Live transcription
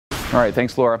All right,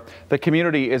 thanks, Laura. The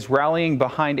community is rallying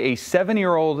behind a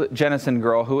 7-year-old Jenison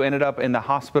girl who ended up in the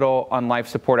hospital on life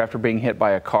support after being hit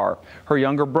by a car. Her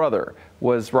younger brother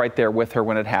was right there with her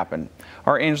when it happened.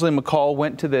 Our Angeline McCall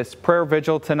went to this prayer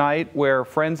vigil tonight where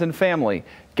friends and family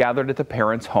gathered at the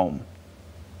parents' home.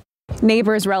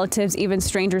 Neighbors, relatives, even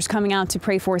strangers coming out to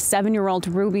pray for 7-year-old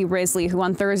Ruby Risley, who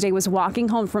on Thursday was walking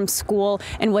home from school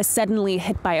and was suddenly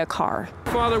hit by a car.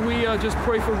 Father, we just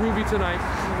pray for Ruby tonight.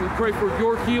 We pray for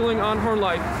your healing on her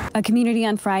life. A community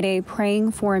on Friday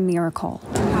praying for a miracle.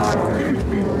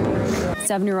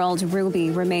 7-year-old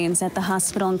Ruby remains at the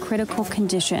hospital in critical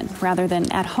condition rather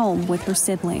than at home with her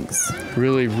siblings.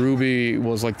 Really, Ruby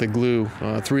was like the glue.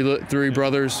 Three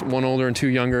brothers, one older and two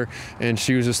younger, and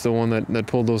she was just the one that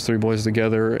pulled those three boys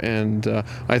together, and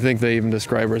I think they even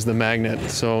describe her as the magnet.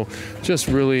 So just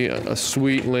really a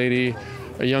sweet lady,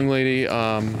 a young lady,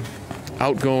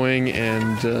 outgoing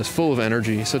and full of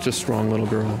energy, such a strong little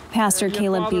girl. Pastor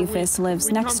Caleb Beefus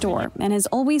lives next door and has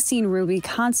always seen Ruby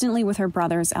constantly with her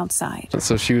brothers outside.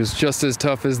 So she was just as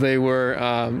tough as they were.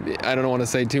 I don't want to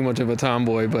say too much of a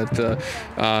tomboy, but they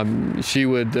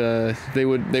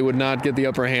would not get the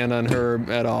upper hand on her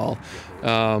at all.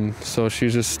 So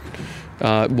she's just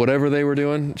whatever they were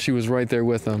doing, she was right there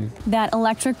with them. That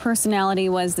electric personality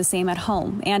was the same at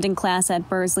home and in class at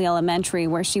Bursley Elementary,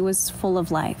 where she was full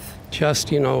of life. Just,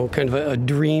 kind of a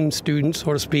dream student,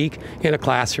 so to speak, in a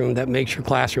classroom that makes your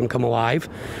classroom come alive.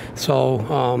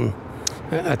 So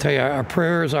I tell you, our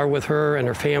prayers are with her and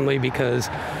her family, because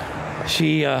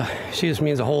she just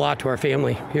means a whole lot to our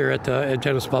family here at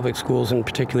Jenison Public Schools, and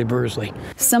particularly Bursley.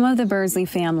 Some of the Bursley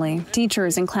family,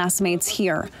 teachers and classmates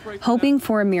here, hoping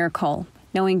for a miracle,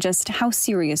 knowing just how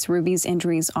serious Ruby's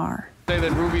injuries are. Say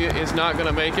that Ruby is not going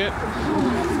to make it.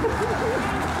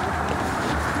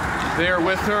 They are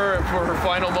with her for her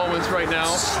final moments right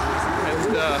now,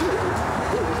 and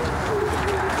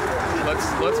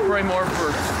let's pray more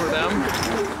for them.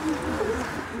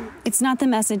 It's not the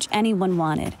message anyone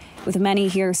wanted, with many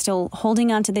here still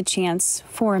holding on to the chance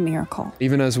for a miracle.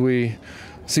 Even as we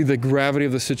see the gravity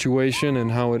of the situation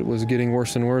and how it was getting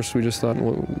worse and worse, we just thought,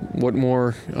 what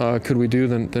more could we do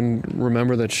than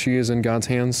remember that she is in God's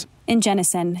hands? In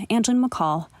Jenison, Angeline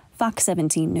McCall, Fox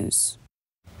 17 News.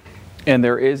 And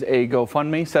there is a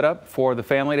GoFundMe set up for the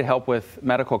family to help with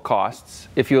medical costs.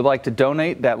 If you would like to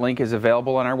donate, that link is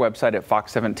available on our website at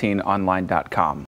fox17online.com.